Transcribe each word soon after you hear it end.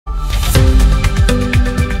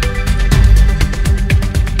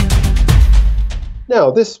Now,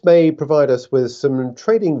 this may provide us with some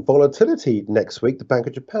trading volatility next week. The Bank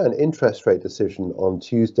of Japan interest rate decision on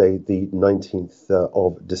Tuesday, the 19th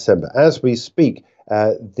of December. As we speak,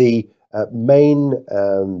 the main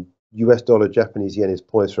US dollar Japanese yen is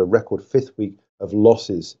poised for a record fifth week of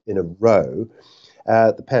losses in a row.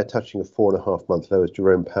 The pair touching a 4.5-month low as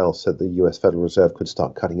Jerome Powell said the US Federal Reserve could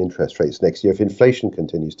start cutting interest rates next year if inflation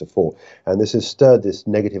continues to fall. And this has stirred this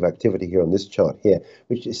negative activity here on this chart here,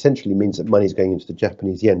 which essentially means that money is going into the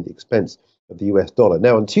Japanese yen at the expense of the US dollar.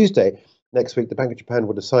 Now, on Tuesday next week, the Bank of Japan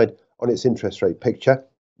will decide on its interest rate picture.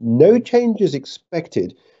 No changes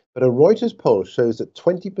expected, but a Reuters poll shows that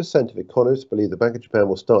 20% of economists believe the Bank of Japan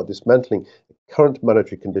will start dismantling the current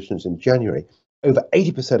monetary conditions in January. Over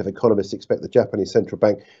 80% of economists expect the Japanese central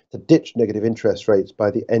bank to ditch negative interest rates by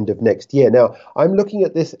the end of next year. Now, I'm looking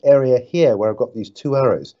at this area here where I've got these two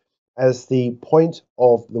arrows as the point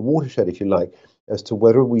of the watershed, if you like, as to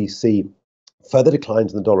whether we see further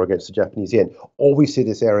declines in the dollar against the Japanese yen, or we see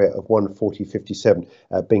this area of 140.57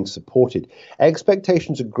 being supported.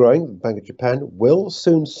 Expectations are growing. The Bank of Japan will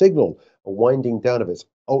soon signal a winding down of its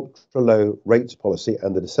ultra-low rates policy,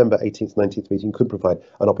 and the December 18th, 19th meeting could provide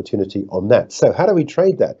an opportunity on that. So how do we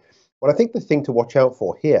trade that? Well, I think the thing to watch out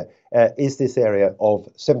for here is this area of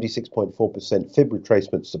 76.4% fib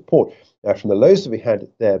retracement support from the lows that we had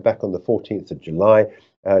there back on the 14th of July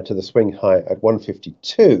to the swing high at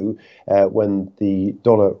 152 when the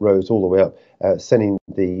dollar rose all the way up, sending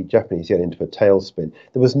the Japanese yen into a tailspin.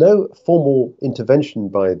 There was no formal intervention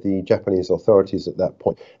by the Japanese authorities at that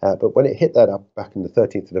point, but when it hit that up back in the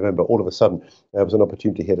 13th of November, all of a sudden there was an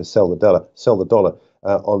opportunity here to sell the dollar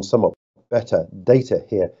on somewhat better data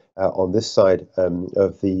here on this side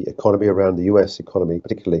of the economy, around the US economy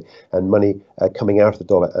particularly, and money coming out of the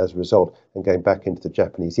dollar as a result and going back into the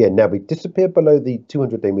Japanese yen. Now, we disappeared below the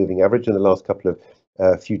 200-day moving average in the last couple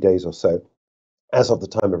of few days or so, as of the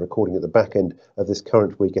time of recording at the back end of this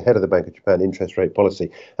current week ahead of the Bank of Japan interest rate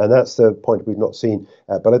policy. And that's the point we've not seen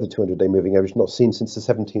below the 200-day moving average, not seen since the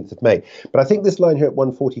 17th of May. But I think this line here at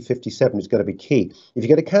 140.57 is going to be key. If you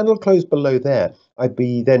get a candle close below there, I'd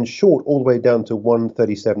be then short all the way down to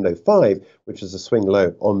 137.05, which is a swing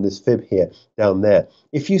low on this fib here down there.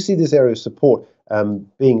 If you see this area of support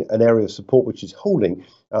being an area of support which is holding,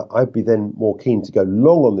 I'd be then more keen to go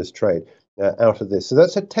long on this trade out of this. So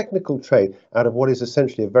that's a technical trade out of what is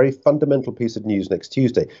essentially a very fundamental piece of news next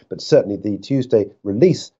Tuesday. But certainly the Tuesday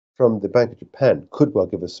release from the Bank of Japan could well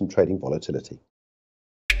give us some trading volatility.